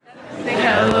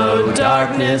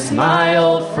darkness, my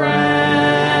old friend.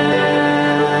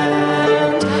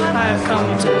 I've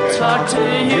come to talk to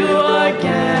you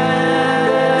again,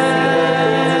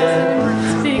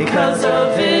 because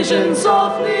a vision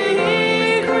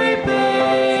softly creeping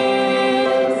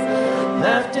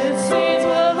left its seeds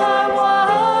while I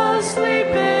was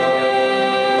sleeping.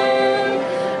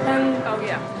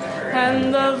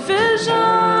 And the vision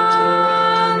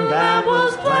that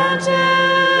was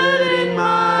planted in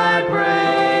my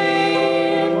brain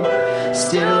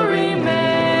still remains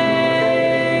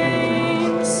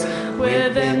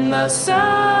within the sound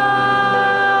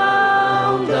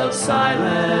of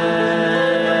silence.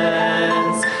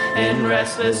 In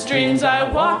restless dreams I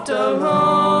walked alone,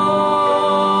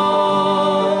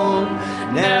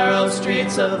 narrow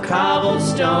streets of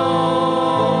cobblestone,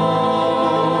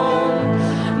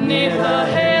 neath the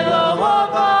halo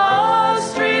of a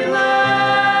street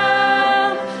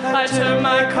lamp. I turned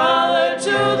my collar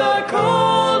to the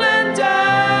cold and damp.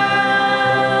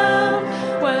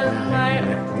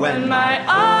 When my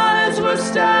eyes were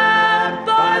stabbed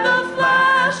by the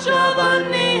flash of a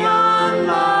neon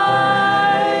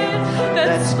light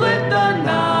that split the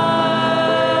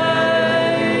night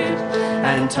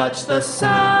and touched the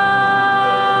sound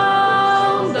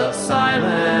of silence.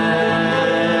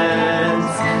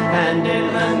 And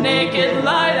in the naked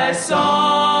light I saw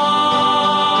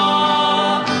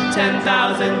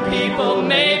 10,000 people,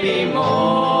 maybe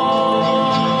more.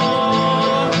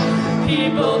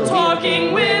 People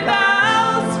talking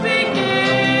without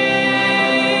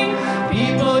speaking,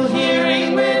 people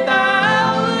hearing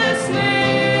without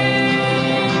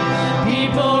listening,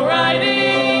 people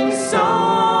writing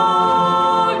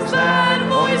songs that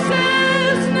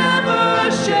voices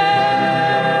never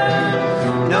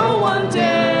shared. No one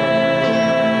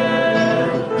dared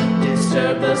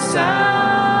disturb the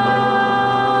sound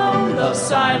of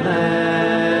silence.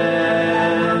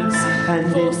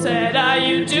 And fool said I,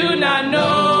 you do not know.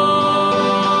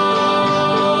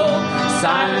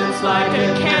 Silence like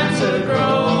a cancer grows.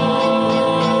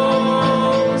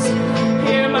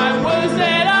 Hear my words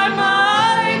that I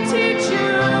might teach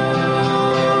you.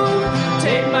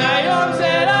 Take my arms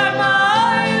that I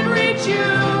might reach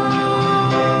you.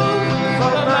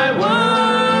 But my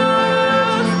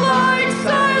words like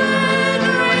silent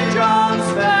raindrops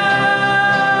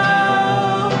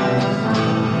fell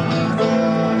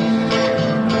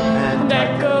and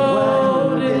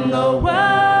echoed in the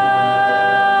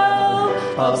well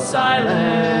of silence.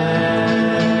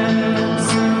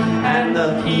 And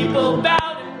the people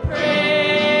bowed and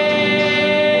prayed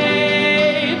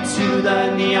to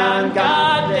the neon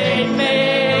god they'd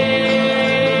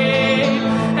made.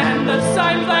 And the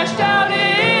sign flashed out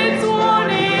its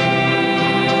warning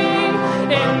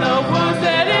in the words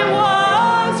that it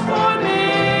was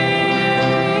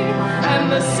forming. And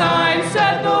the sign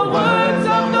said the words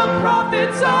of the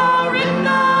prophets are written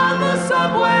on the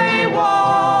subway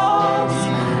walls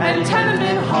and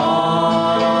tenement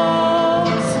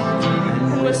halls,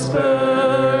 and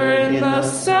whisper in the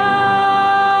sounds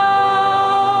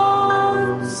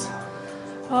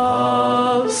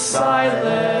of silence.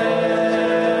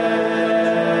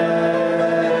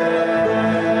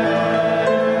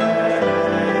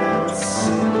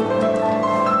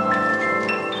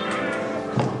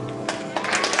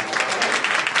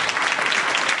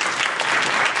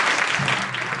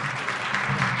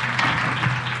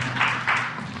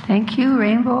 Thank you,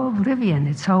 Rainbow Oblivion.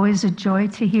 It's always a joy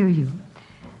to hear you.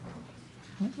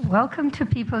 Welcome to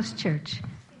People's Church.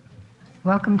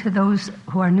 Welcome to those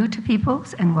who are new to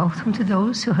People's, and welcome to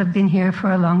those who have been here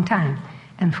for a long time,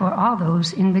 and for all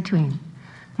those in between.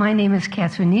 My name is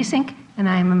Catherine Niesink, and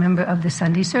I am a member of the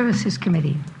Sunday Services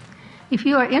Committee. If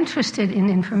you are interested in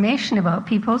information about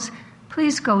People's,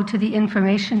 please go to the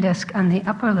information desk on the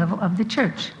upper level of the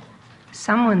church.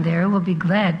 Someone there will be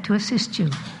glad to assist you.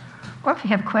 Or if you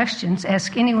have questions,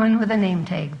 ask anyone with a name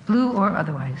tag, blue or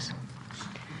otherwise.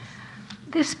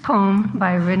 This poem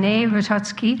by Renee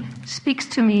Rototsky speaks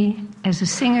to me as a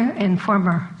singer and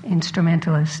former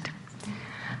instrumentalist.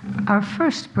 Our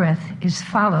first breath is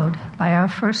followed by our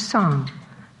first song,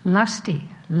 lusty,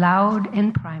 loud,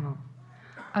 and primal,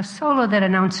 a solo that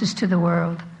announces to the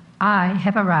world, I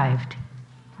have arrived.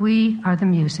 We are the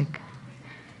music.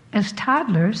 As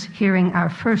toddlers, hearing our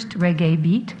first reggae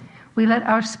beat, we let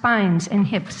our spines and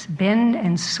hips bend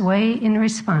and sway in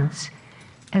response,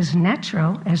 as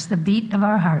natural as the beat of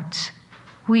our hearts.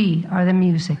 We are the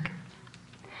music.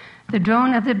 The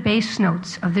drone of the bass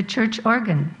notes of the church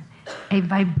organ, a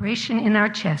vibration in our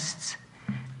chests.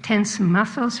 Tense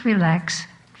muscles relax,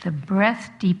 the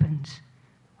breath deepens.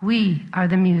 We are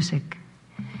the music.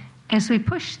 As we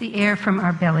push the air from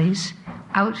our bellies,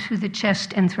 out through the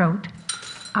chest and throat.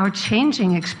 Our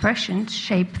changing expressions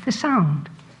shape the sound.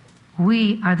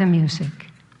 We are the music.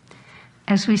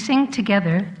 As we sing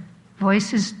together,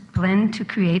 voices blend to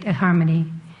create a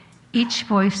harmony, each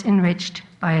voice enriched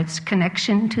by its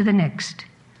connection to the next.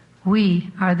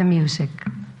 We are the music.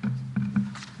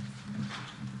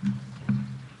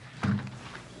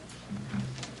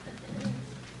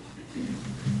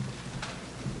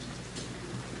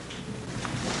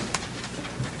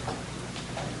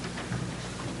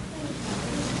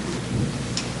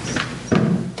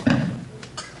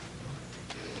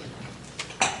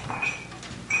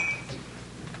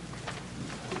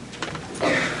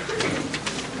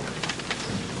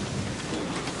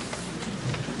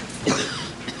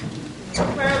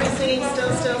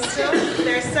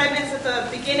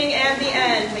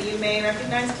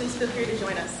 Please feel free to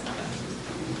join us.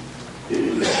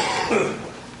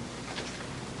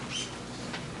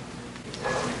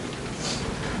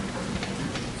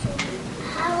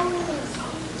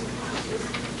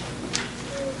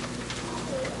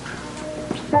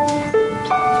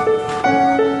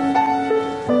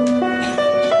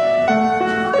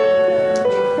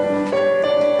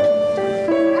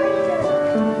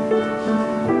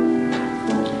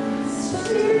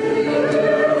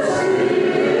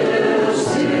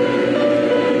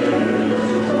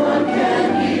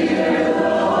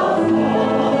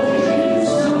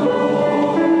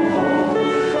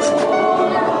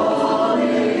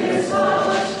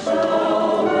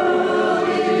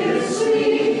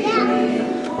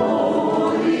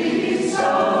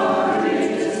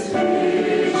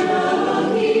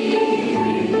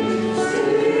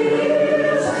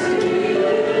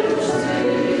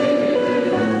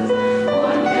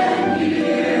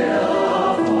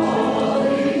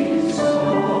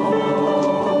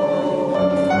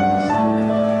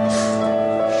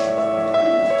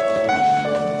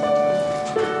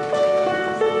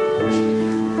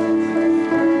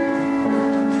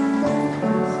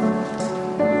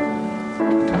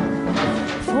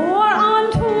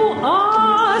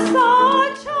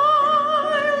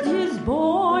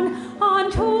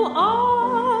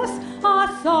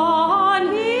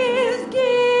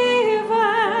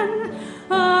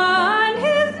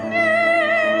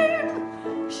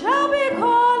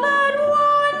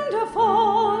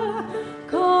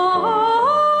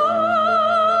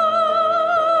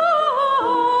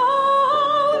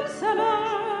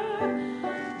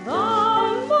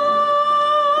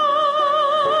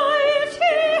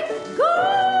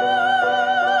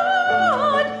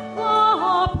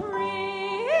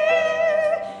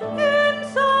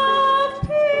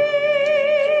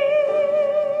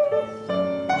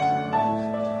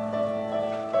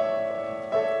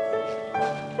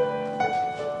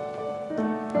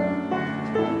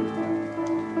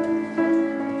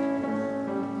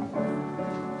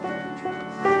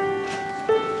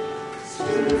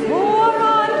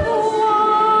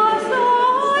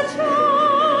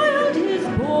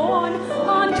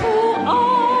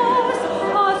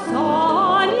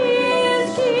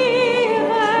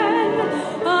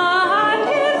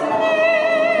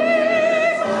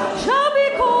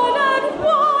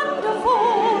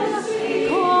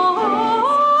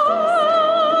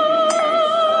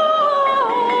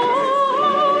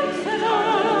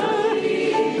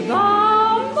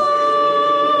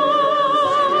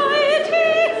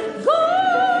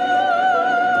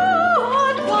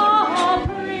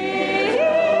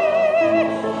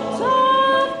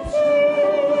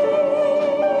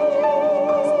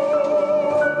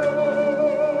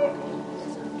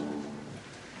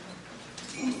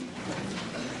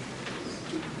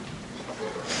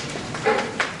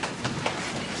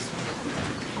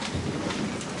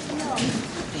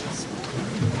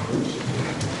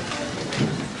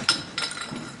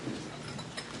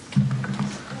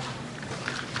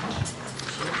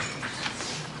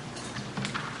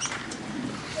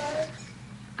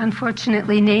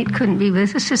 Unfortunately, Nate couldn't be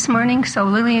with us this morning, so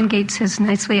Lillian Gates has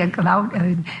nicely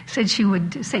said she would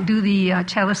do the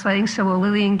chalice lighting. So will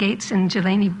Lillian Gates and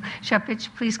Jelani Shepich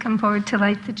please come forward to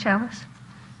light the chalice?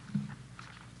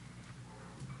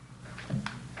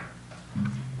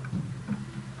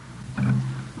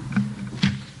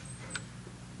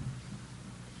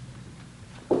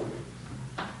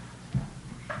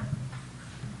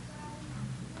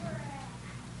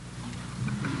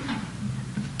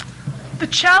 The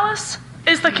chalice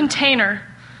is the container,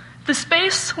 the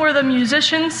space where the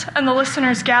musicians and the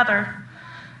listeners gather.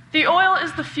 The oil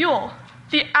is the fuel,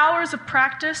 the hours of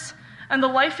practice, and the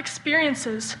life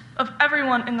experiences of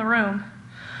everyone in the room.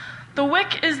 The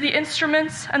wick is the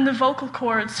instruments and the vocal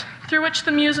cords through which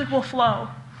the music will flow.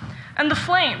 And the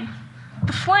flame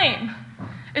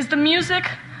is the music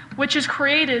which is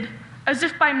created as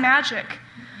if by magic,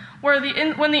 where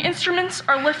when the instruments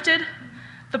are lifted,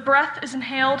 the breath is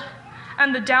inhaled,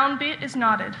 and the downbeat is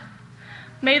nodded.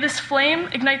 May this flame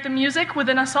ignite the music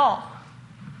within us all.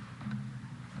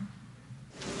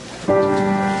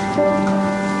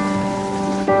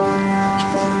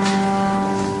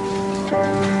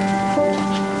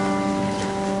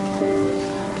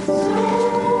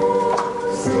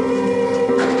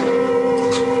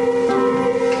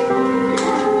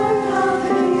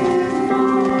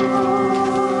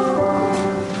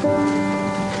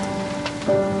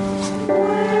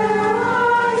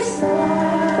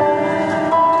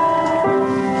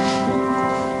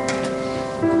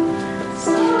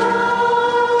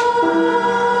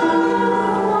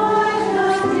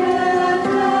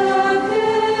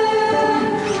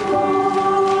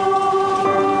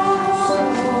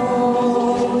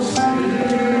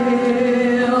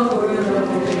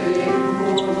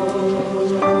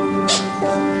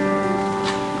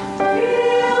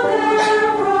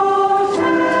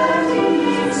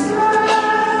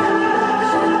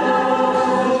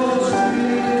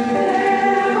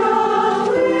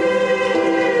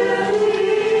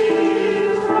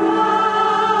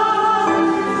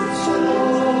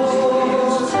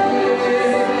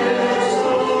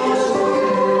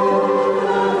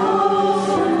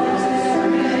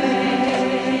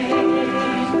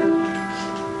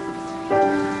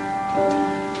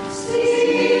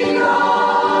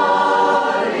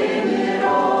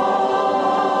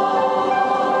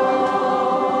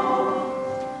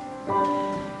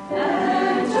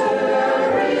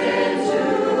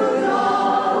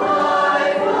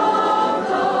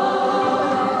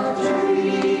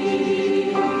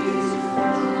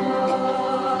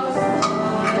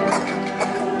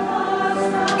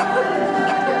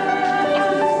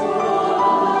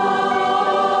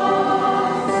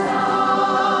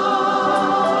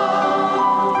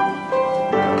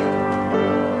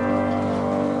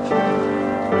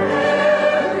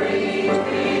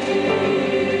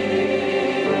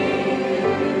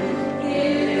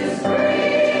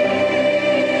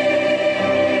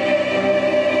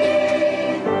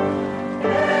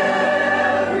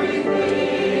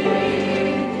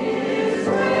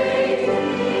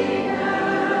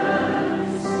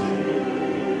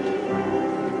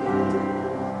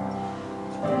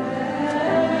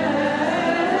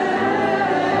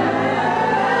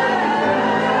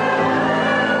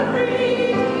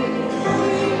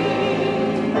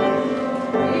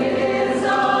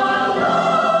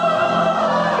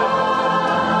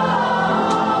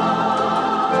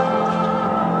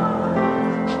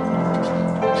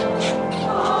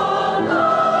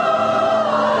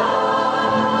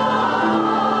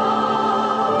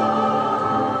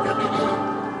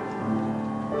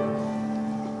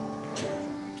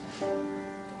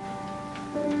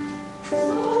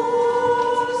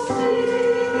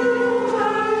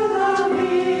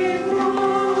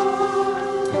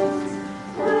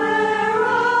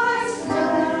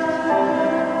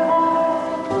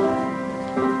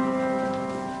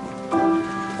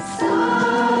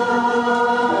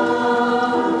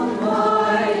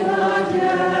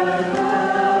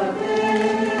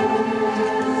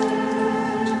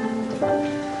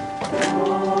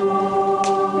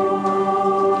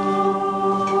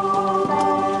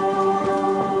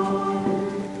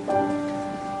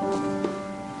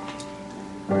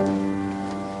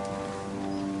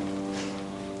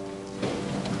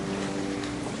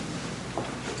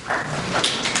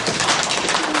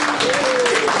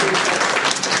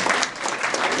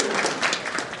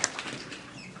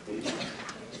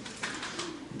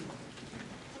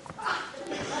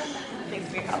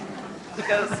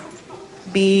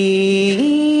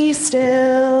 Be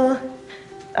still,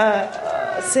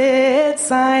 sit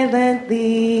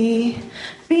silently.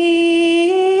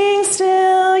 Being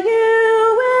still,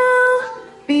 you will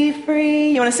be free.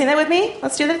 You want to sing that with me?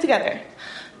 Let's do that together.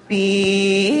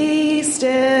 Be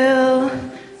still,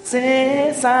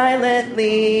 sit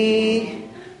silently.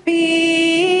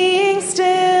 Being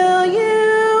still,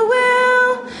 you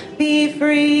will be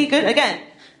free. Good. Again.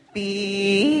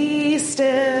 Be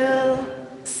still,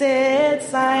 sit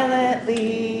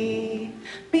silently.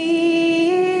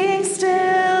 Being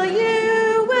still,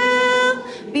 you will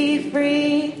be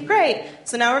free. Great.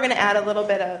 So now we're going to add a little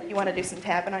bit of, you want to do some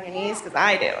tapping on your knees? Because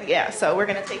I do. Yeah. So we're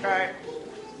going to take our...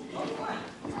 We're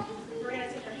going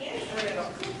to take our hands and we're going to go...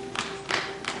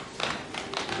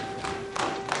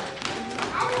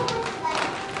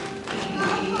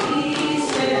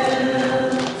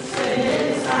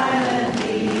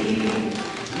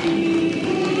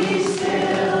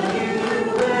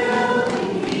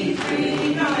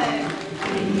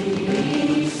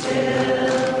 Be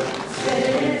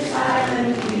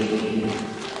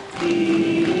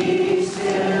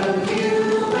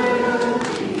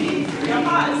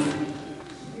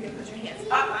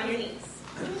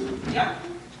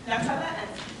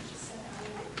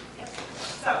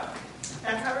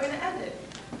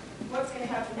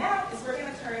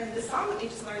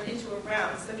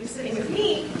So if you're sitting with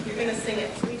me, you're going to sing it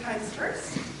 3 times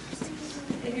first.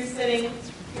 If you're sitting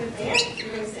in a band, you're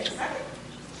going to sing second.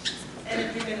 And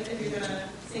if you're going to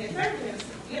sing a third, you're going to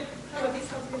sing. Yep. How about these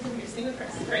folks? You're singing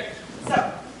first. Great.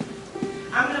 So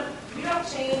we don't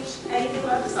change anything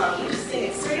about the song. You just sing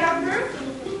it straight out through,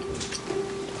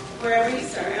 wherever you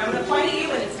start. And I'm going to point at you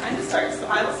when it's time to start. So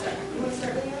I will start. You want to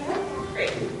start with me right now?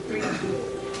 Great. 3, 2.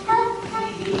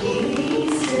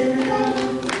 Be still,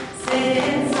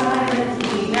 sit silently.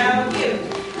 Now you.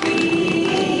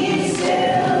 Be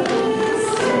still,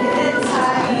 sit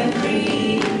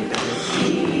silently.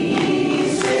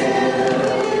 Be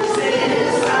still, sit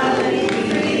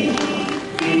silently.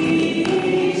 Be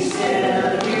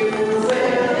still, you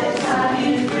will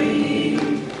find free.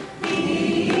 Be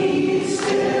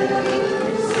still,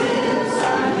 sit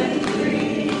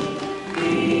silently. Be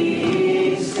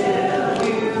still,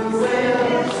 you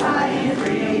will find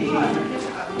free.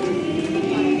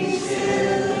 Be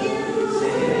still,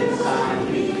 sit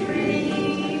silently.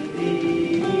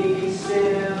 Be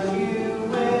still, you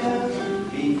will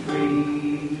be free.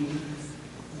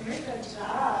 Very good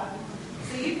job.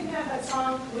 So you can have that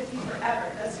song with you forever.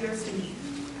 That's yours to keep.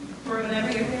 For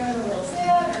whenever you're feeling a little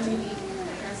sad, or maybe your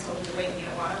parents told you to wait and you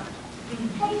don't want to. Sing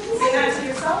that to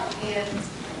yourself, and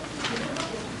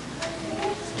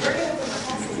we're going to put my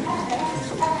glasses on.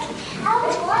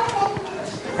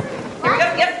 Here we go.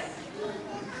 Yep.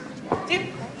 2,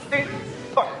 3,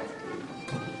 4.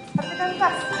 Have a good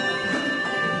class.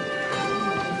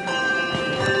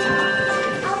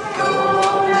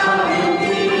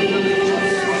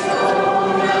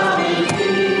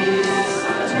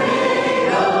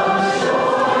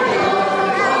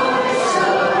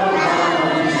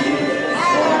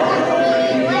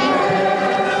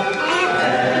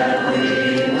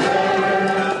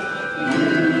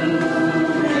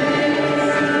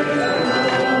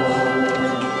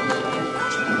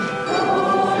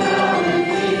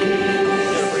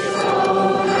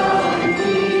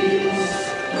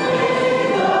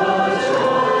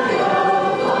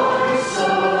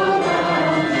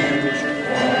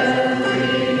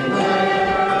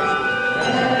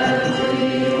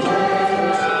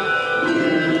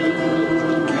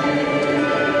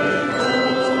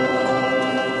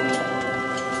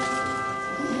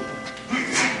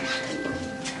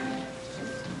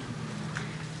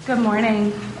 Good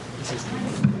morning.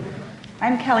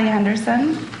 I'm Kelly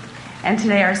Henderson, and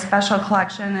today our special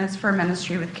collection is for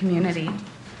Ministry with Community.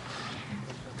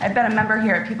 I've been a member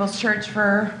here at People's Church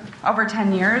for over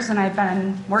 10 years, and I've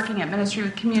been working at Ministry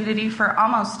with Community for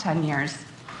almost 10 years.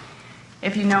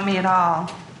 If you know me at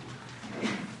all,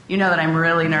 you know that I'm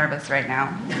really nervous right now.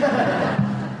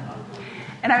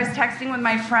 And I was texting with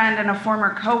my friend and a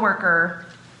former coworker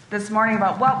this morning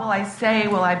about what will I say?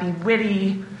 Will I be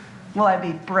witty? Will I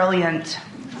be brilliant?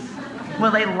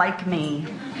 Will they like me?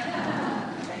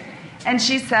 And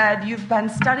she said, you've been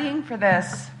studying for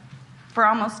this for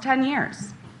almost 10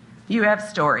 years. You have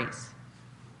stories.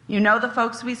 You know the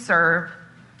folks we serve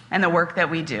and the work that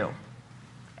we do.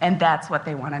 And that's what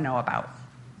they want to know about.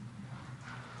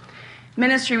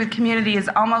 Ministry with Community is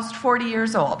almost 40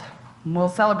 years old. We'll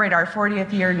celebrate our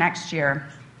 40th year next year.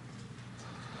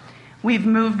 We've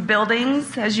moved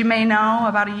buildings, as you may know,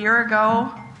 about a year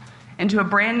ago, into a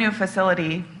brand new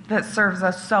facility that serves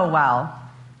us so well.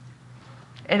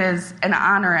 It is an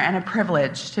honor and a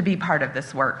privilege to be part of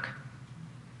this work.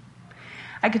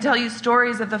 I could tell you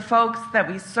stories of the folks that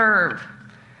we serve.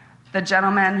 The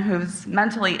gentleman who's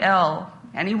mentally ill,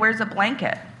 and he wears a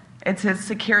blanket. It's his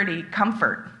security,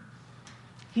 comfort.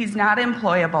 He's not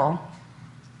employable.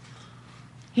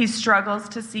 He struggles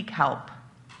to seek help.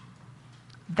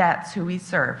 That's who we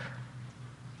serve.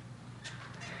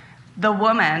 The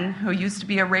woman who used to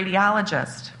be a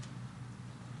radiologist,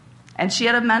 and she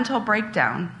had a mental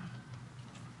breakdown.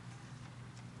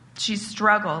 She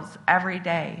struggles every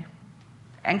day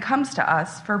and comes to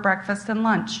us for breakfast and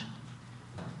lunch.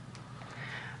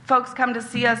 Folks come to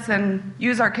see us and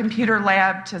use our computer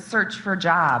lab to search for a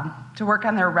job, to work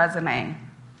on their resume,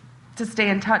 to stay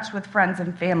in touch with friends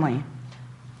and family.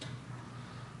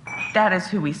 That is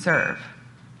who we serve.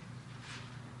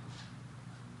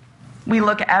 We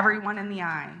look everyone in the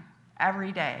eye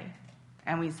every day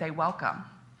and we say, welcome.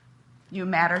 You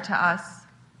matter to us.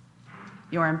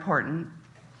 You're important.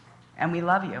 And we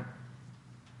love you.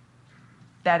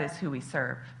 That is who we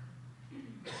serve.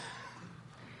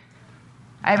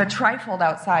 I have a trifold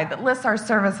outside that lists our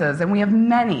services, and we have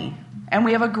many, and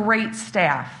we have a great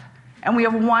staff, and we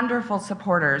have wonderful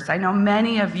supporters. I know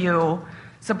many of you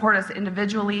support us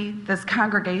individually. This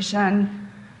congregation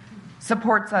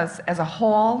supports us as a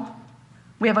whole.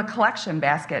 We have a collection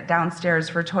basket downstairs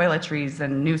for toiletries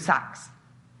and new socks.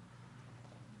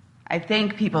 I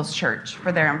thank People's Church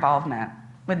for their involvement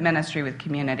with Ministry with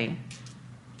Community.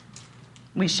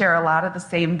 We share a lot of the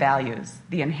same values,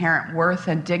 the inherent worth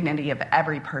and dignity of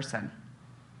every person.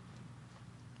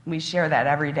 We share that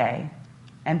every day,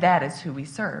 and that is who we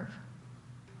serve.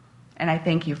 And I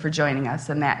thank you for joining us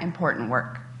in that important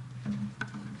work.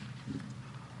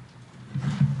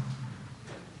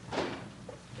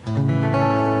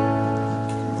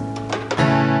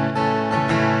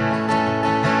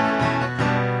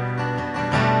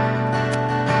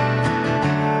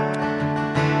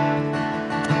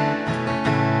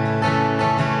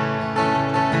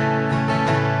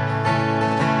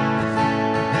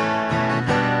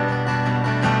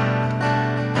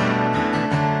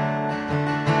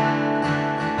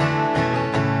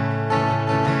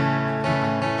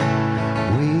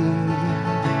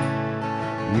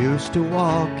 To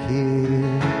walk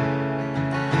here,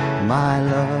 my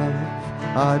love,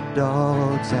 our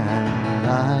dogs and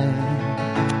I.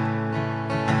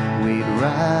 We'd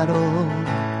rattle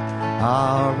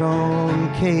our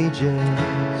own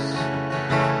cages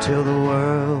till the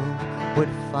world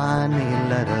would finally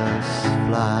let us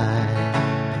fly.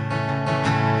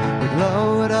 We'd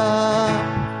load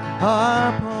up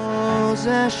our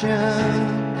possessions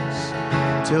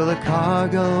till the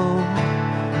cargo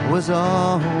was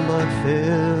all but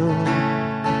filled,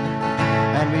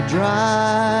 and we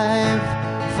drive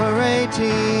for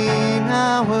 18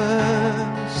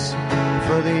 hours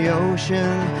for the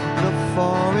ocean, the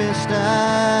forest,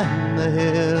 and the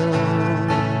hill.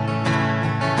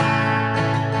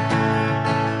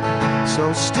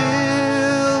 So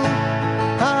still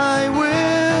I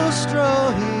will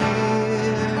stroll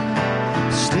here,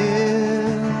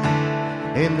 still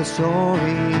in the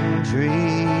soaring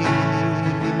trees,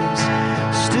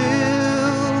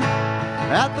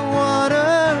 at the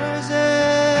water's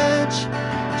edge,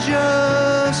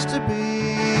 just to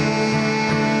be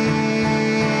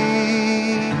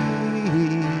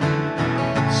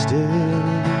still,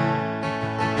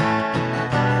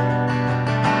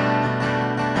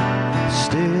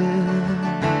 still,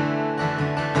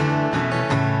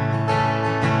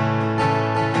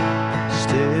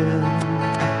 still.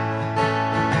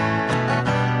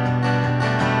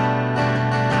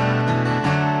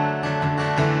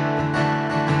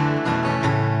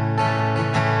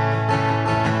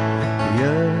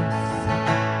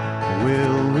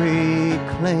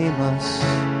 Us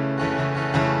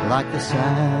like the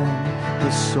sand,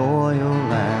 the soil,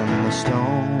 and the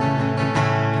stone,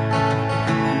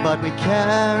 but we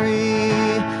carry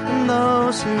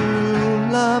those who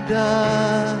loved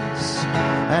us,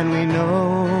 and we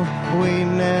know we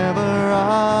never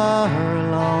are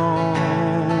alone.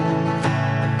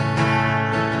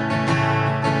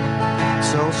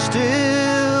 So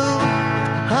still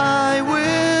I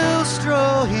will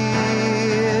stroll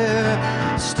here,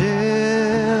 still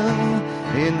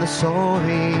in the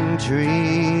soaring trees,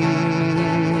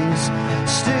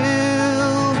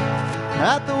 still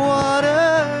at the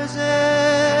water's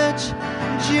edge,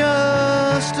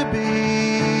 just to be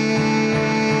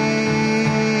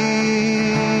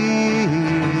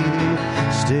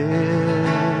still,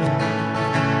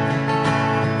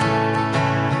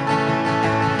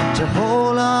 to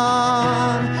hold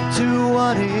on to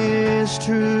what is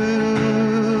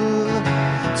true,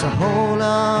 to hold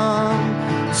on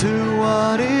to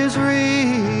what is real,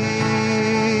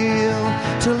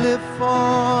 to live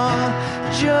for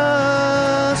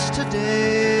just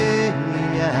today,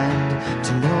 and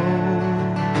to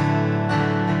know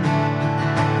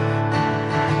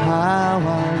how I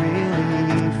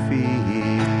really feel.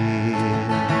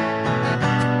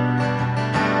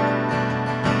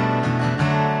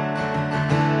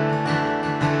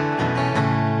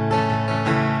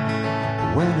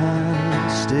 When I'm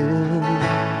still,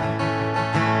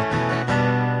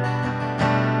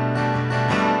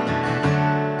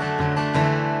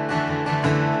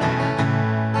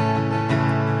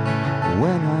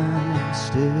 when I'm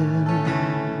still,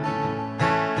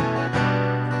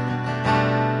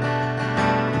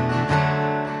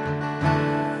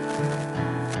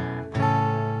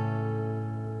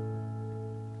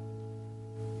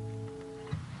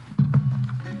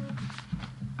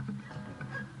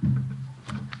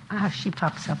 she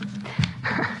pops up.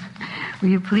 Will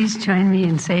you please join me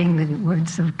in saying the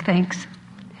words of thanks?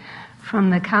 From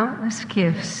the countless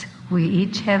gifts we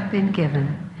each have been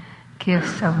given,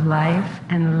 gifts of life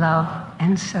and love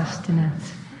and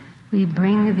sustenance, we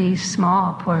bring these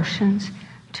small portions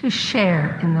to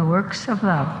share in the works of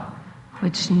love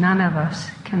which none of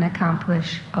us can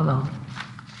accomplish alone.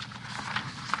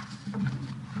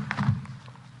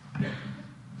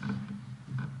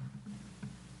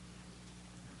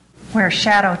 where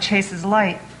shadow chases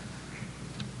light.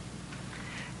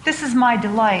 This is my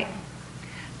delight,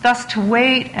 thus to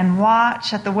wait and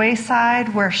watch at the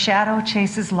wayside where shadow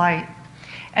chases light,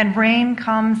 and rain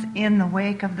comes in the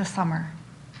wake of the summer.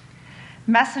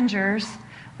 Messengers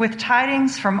with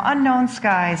tidings from unknown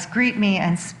skies greet me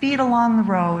and speed along the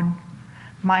road.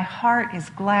 My heart is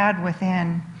glad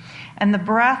within, and the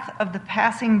breath of the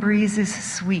passing breeze is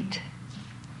sweet.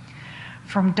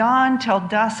 From dawn till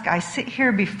dusk I sit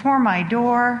here before my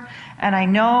door, and I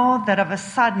know that of a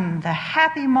sudden the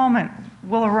happy moment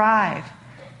will arrive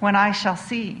when I shall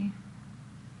see.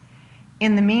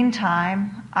 In the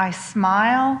meantime, I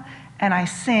smile and I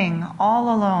sing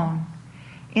all alone.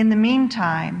 In the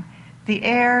meantime, the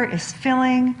air is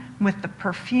filling with the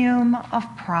perfume of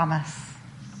promise.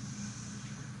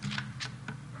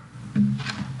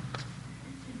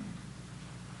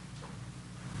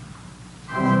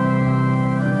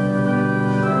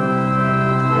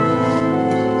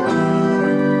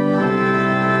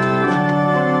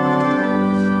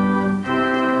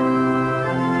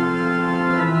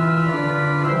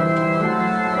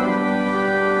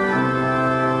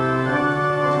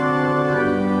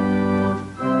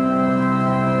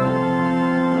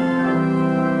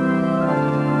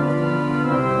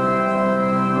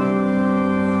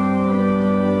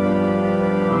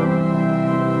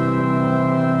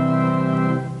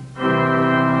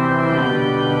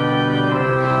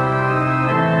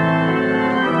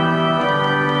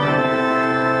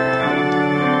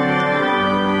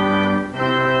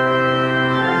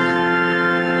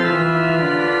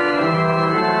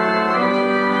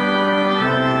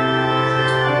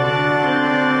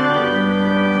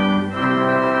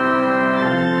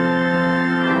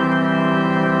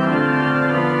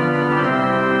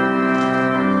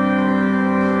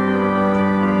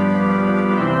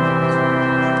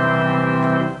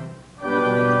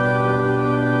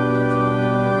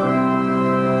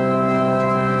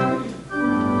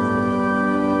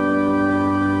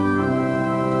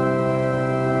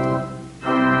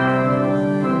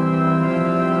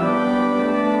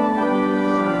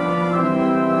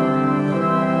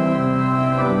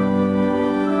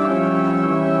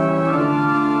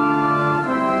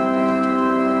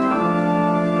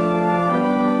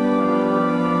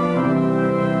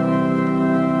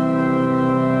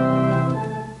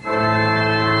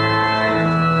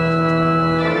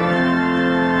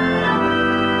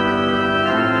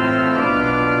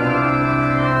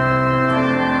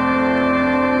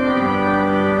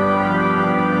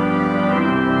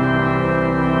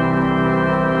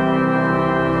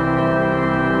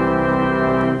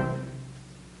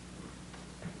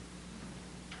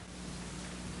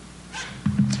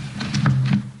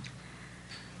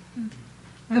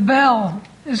 The bell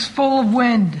is full of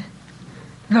wind,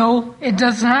 though it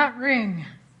does not ring.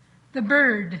 The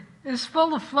bird is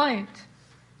full of flight,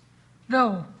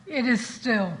 though it is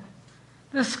still.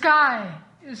 The sky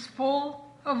is full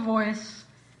of voice,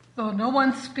 though no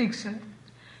one speaks it.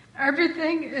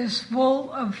 Everything is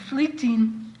full of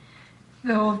fleeting,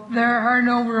 though there are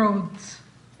no roads.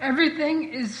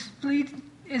 Everything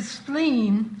is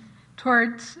fleeing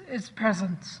towards its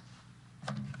presence.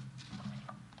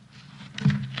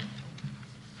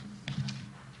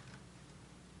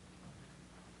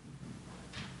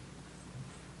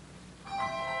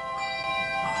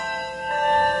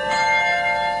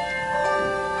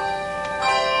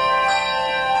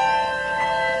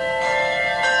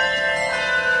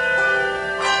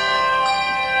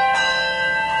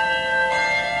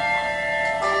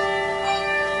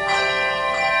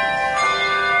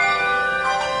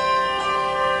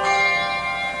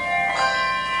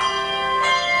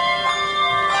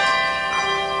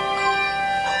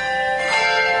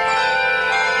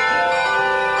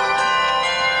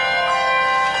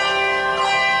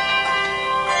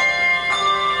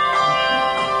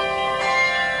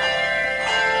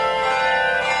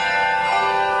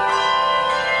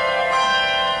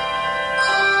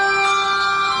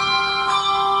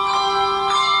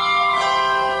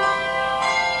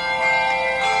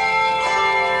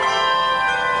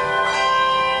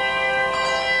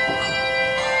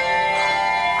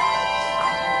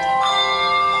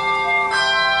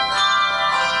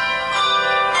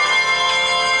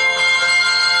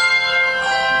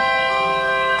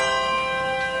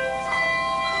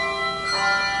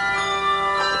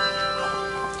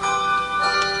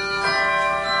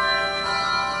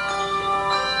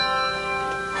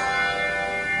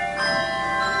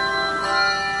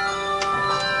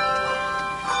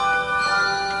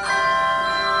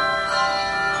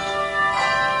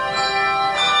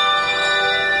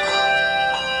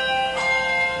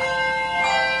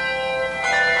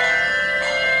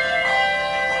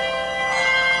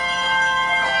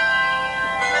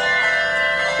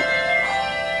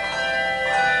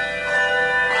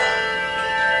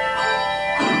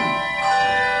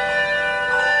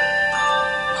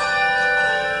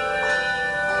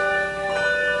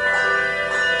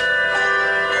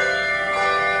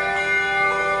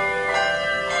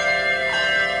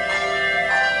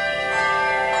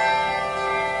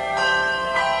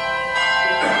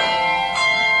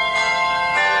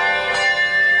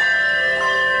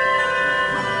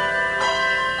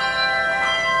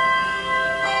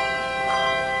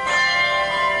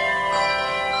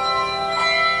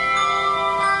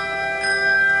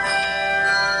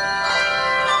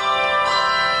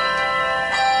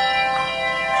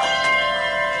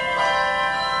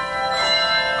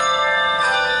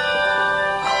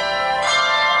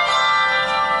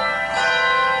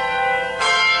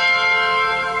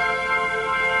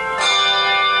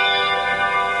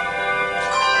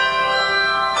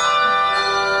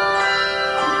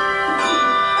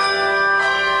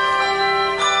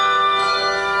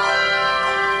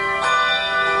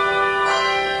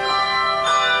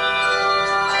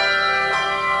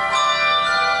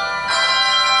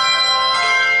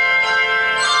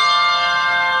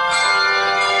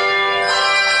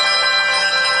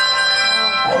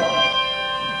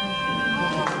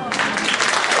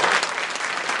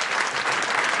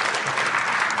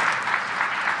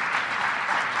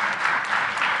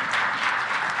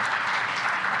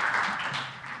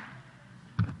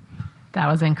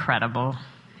 was incredible.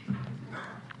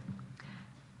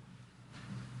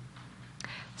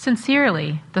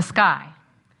 Sincerely, The Sky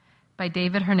by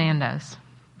David Hernandez.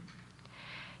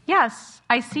 Yes,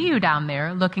 I see you down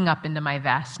there looking up into my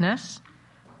vastness.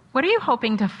 What are you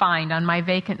hoping to find on my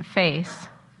vacant face,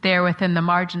 there within the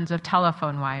margins of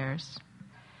telephone wires?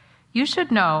 You should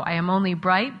know I am only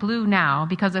bright blue now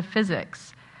because of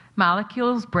physics.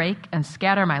 Molecules break and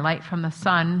scatter my light from the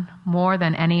sun more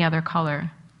than any other color.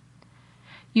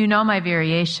 You know my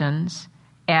variations: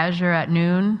 azure at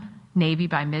noon, navy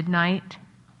by midnight.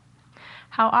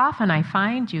 How often I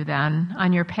find you then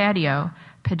on your patio,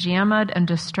 pajamaed and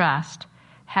distressed,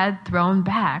 head thrown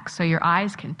back so your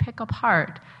eyes can pick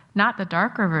apart not the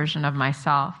darker version of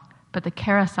myself, but the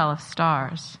carousel of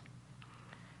stars.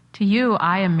 To you,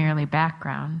 I am merely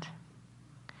background.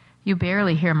 You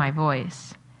barely hear my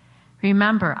voice.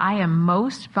 Remember, I am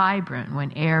most vibrant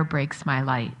when air breaks my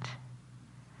light.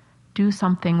 Do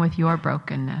something with your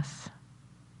brokenness.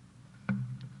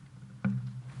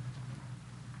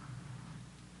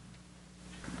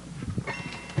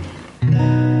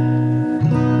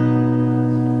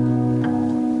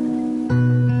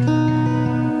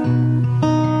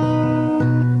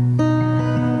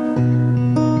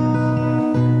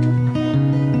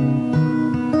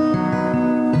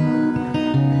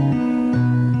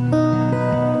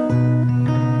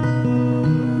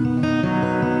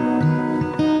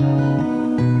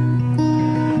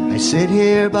 Sit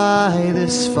here by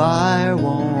this fire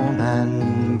warm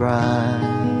and bright,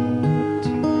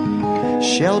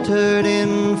 sheltered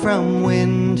in from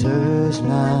winter's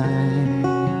night,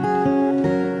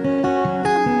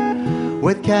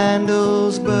 with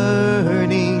candles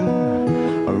burning,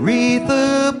 a wreath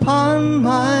upon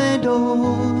my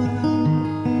door,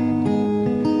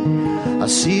 a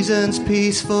season's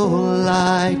peaceful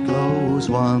light glows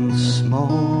once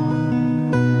more.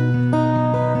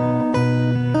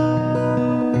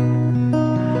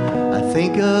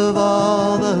 Think of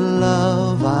all the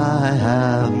love I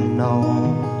have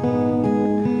known,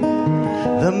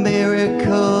 the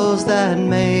miracles that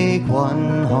make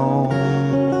one home.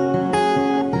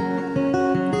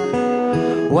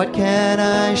 What can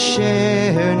I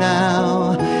share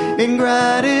now in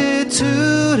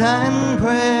gratitude and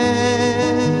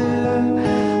prayer?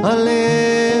 A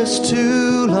list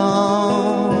too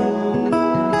long,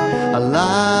 a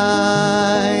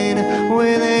line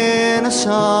within a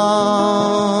song,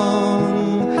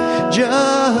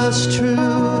 just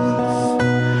truth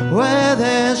where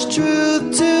there's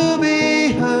truth to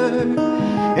be heard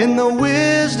in the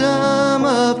wisdom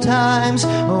of time's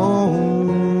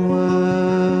own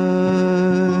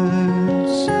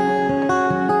words.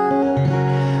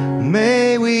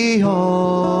 May we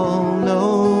all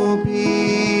know peace,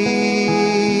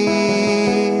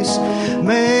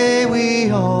 may we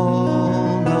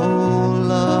all know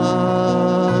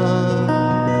love,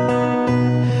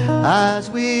 as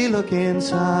we look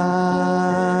inside,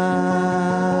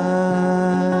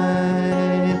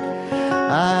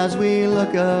 as we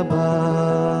look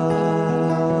above,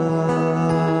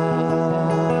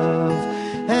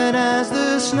 and as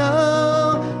the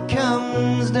snow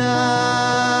comes down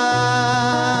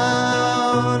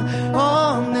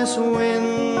on this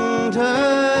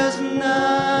winter's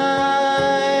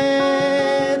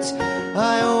night,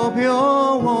 I hope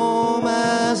you're warm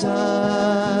as I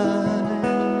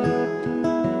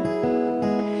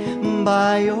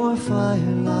by your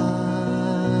firelight,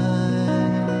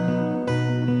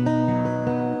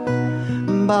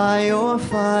 by your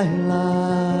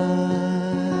firelight.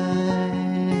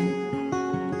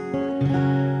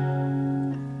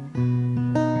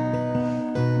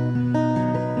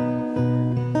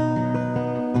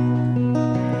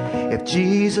 If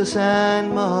Jesus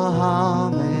and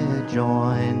Muhammad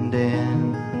joined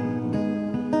in,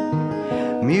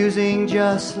 musing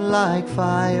just like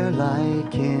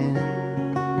firelight kin,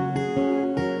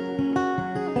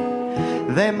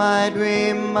 they might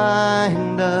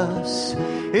remind us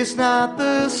it's not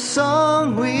the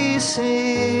song we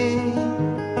sing,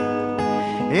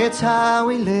 it's how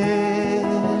we live,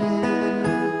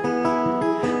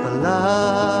 the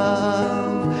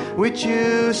love we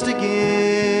choose to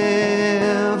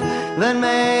give. Then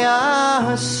may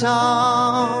our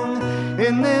song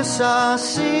in this our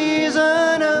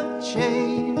season of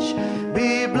change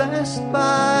be blessed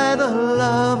by the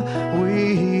love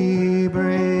we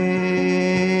bring.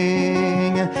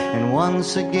 And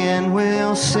once again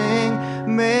we'll sing,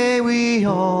 may we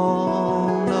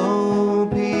all know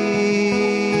peace,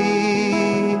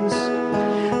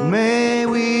 may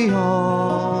we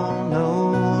all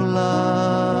know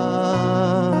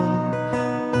love,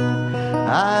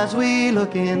 as we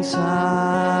look inside,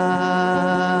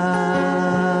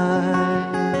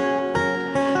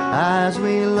 as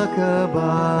we look above.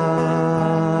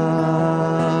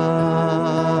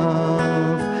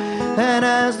 And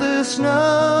as the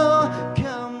snow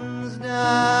comes down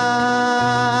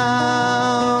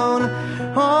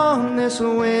on this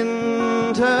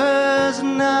winter's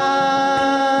night,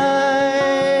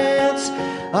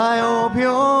 I hope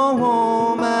you're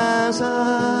warm as I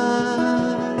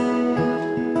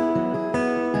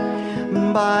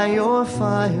by your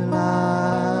firelight,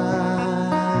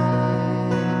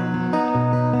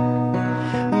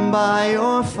 by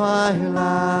your firelight,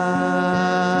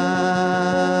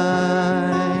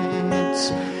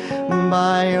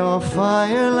 by your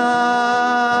firelight.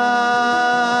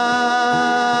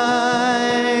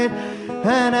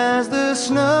 And as the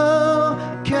snow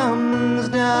comes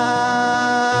down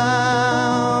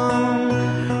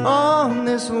on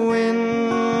this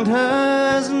winter's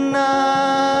night,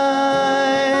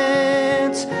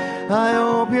 I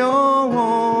hope you're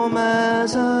warm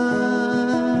as I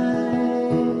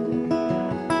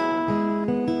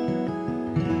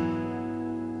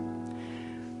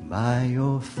by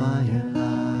your firelight.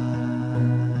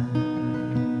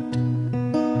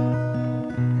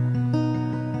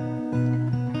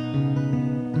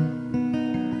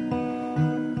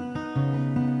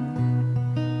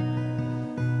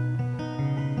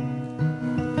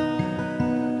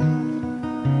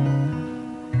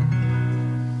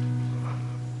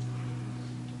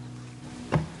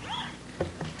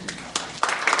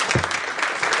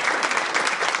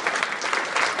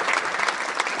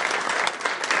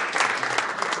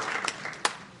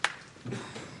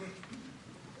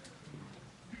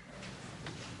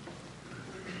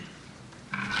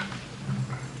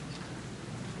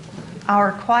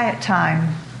 Our quiet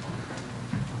time.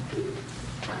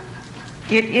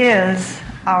 It is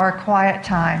our quiet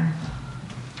time.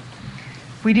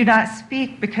 We do not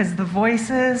speak because the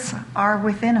voices are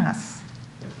within us.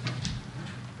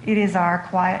 It is our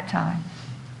quiet time.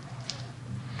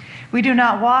 We do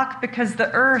not walk because the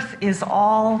earth is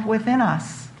all within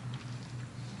us.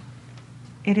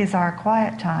 It is our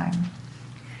quiet time.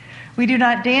 We do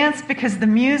not dance because the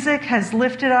music has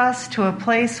lifted us to a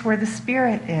place where the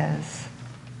Spirit is.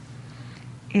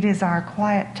 It is our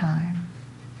quiet time.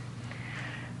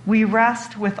 We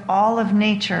rest with all of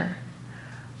nature.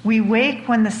 We wake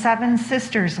when the seven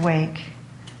sisters wake.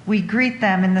 We greet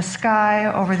them in the sky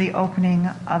over the opening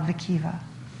of the kiva.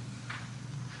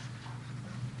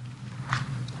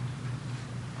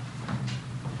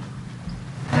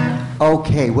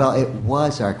 Okay, well, it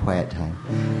was our quiet time.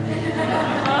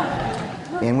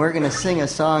 And we're going to sing a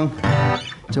song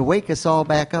to wake us all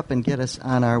back up and get us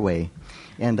on our way.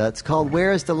 And it's called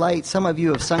Where is the Light? Some of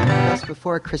you have sung with us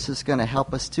before. Chris is going to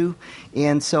help us too.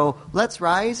 And so let's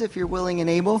rise if you're willing and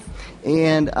able.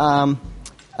 And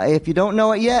if you don't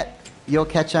know it yet, you'll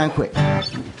catch on quick. All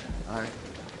right.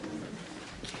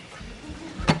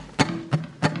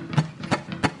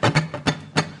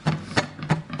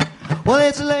 Well,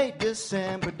 it's late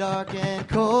December, dark and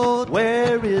cold.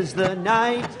 Where is the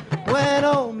night? When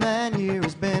old man here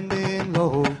is bending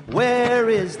low. Where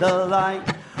is the light?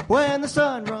 When the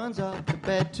sun runs up to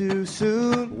bed too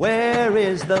soon. Where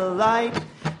is the light?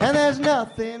 And there's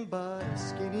nothing but a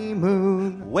skinny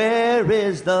moon. Where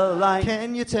is the light?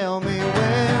 Can you tell me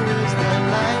where is the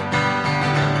light?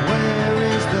 Where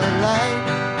is the light?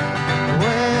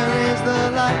 Where is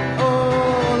the light?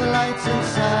 Oh, the light's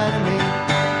inside of me.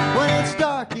 When it's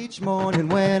dark each morning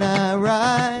when I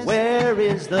rise. Where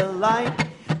is the light?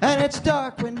 And it's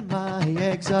dark when my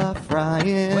eggs are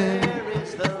frying. Where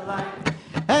is the light?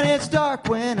 And it's dark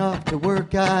when off to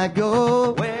work I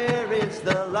go. Where is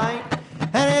the light?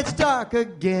 And it's dark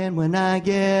again when I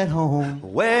get home.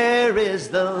 Where is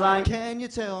the light? Can you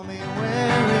tell me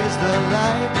where is the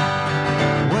light?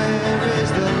 Where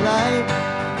is the light?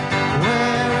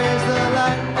 Where is the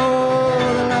light? Oh,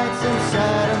 the light's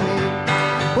inside of me.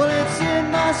 Well, it's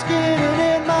in my skin and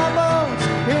in my bones,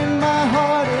 in my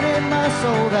heart and in my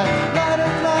soul. That light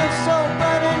of life so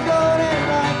bright and golden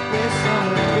like this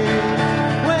summer day.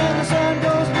 When the sun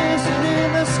goes missing in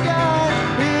the sky,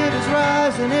 it is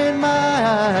rising in my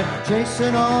eye,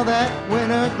 chasing all that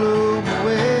winter gloom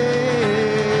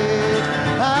away.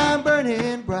 I'm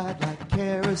burning bright like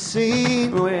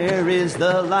kerosene. Where is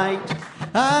the light?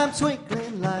 I'm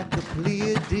twinkling like the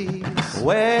Pleiades.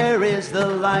 Where is the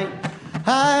light?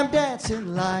 I'm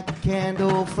dancing like a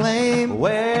candle flame.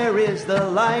 Where is the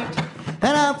light?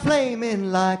 And I'm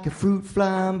flaming like a fruit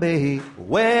flambe.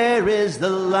 Where is the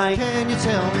light? Can you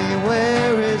tell me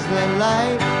where is the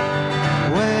light?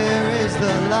 Where is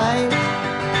the light?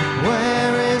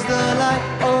 Where is the light?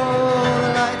 Oh,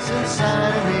 the light's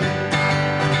inside of me.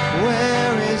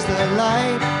 Where is the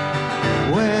light?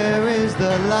 Where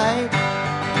the light?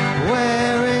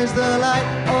 Where is the light?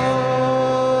 Oh,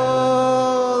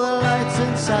 the light's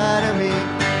inside of me.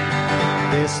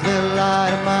 This little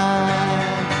light of mine,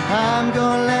 I'm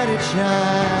gonna let it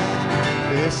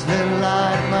shine. This little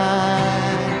light of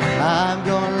mine, I'm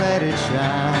gonna let it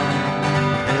shine.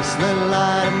 This little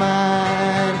light of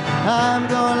mine, I'm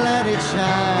gonna let it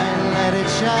shine. Let it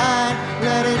shine,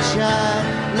 let it shine,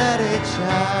 let it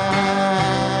shine.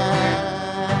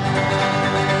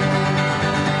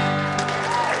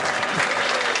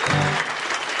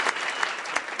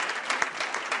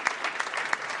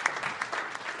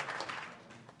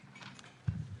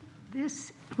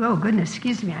 Oh, goodness,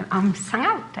 excuse me, I'm sung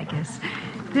out, I guess.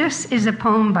 This is a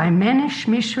poem by Manish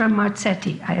Mishra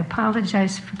Marzetti. I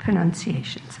apologize for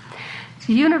pronunciations.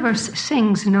 The universe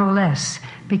sings no less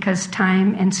because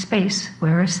time and space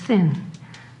wear us thin.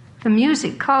 The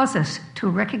music calls us to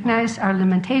recognize our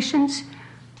limitations,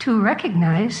 to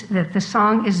recognize that the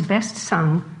song is best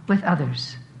sung with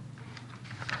others.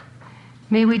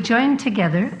 May we join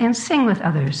together and sing with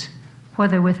others,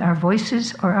 whether with our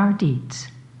voices or our deeds.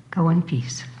 Go in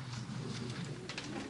peace.